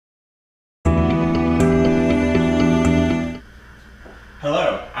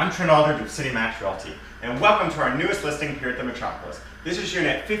I'm Trent Aldridge of CityMax Realty, and welcome to our newest listing here at the Metropolis. This is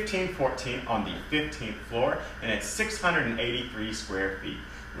unit 1514 on the 15th floor, and it's 683 square feet.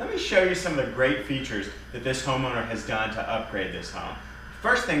 Let me show you some of the great features that this homeowner has done to upgrade this home.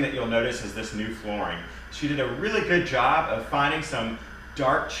 First thing that you'll notice is this new flooring. She did a really good job of finding some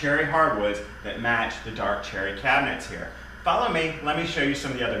dark cherry hardwoods that match the dark cherry cabinets here. Follow me, let me show you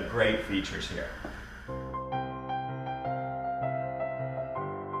some of the other great features here.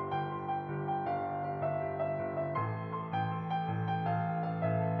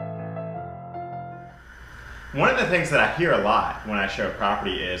 One of the things that I hear a lot when I show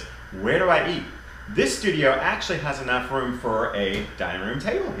property is, where do I eat? This studio actually has enough room for a dining room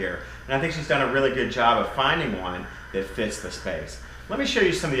table here, and I think she's done a really good job of finding one that fits the space. Let me show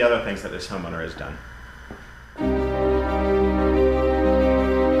you some of the other things that this homeowner has done.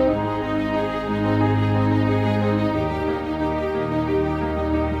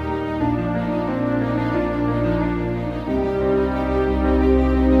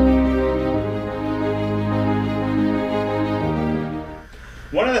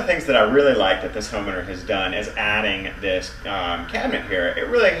 One of the things that I really like that this homeowner has done is adding this cabinet here. It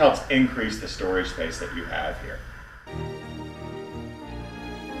really helps increase the storage space that you have here.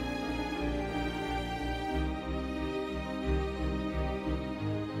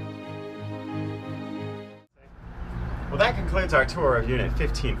 Well, that concludes our tour of Unit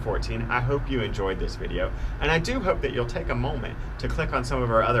 1514. I hope you enjoyed this video, and I do hope that you'll take a moment to click on some of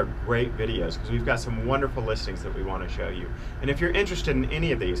our other great videos, because we've got some wonderful listings that we want to show you. And if you're interested in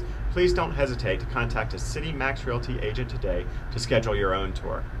any of these, please don't hesitate to contact a CityMax Realty agent today to schedule your own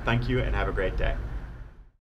tour. Thank you and have a great day.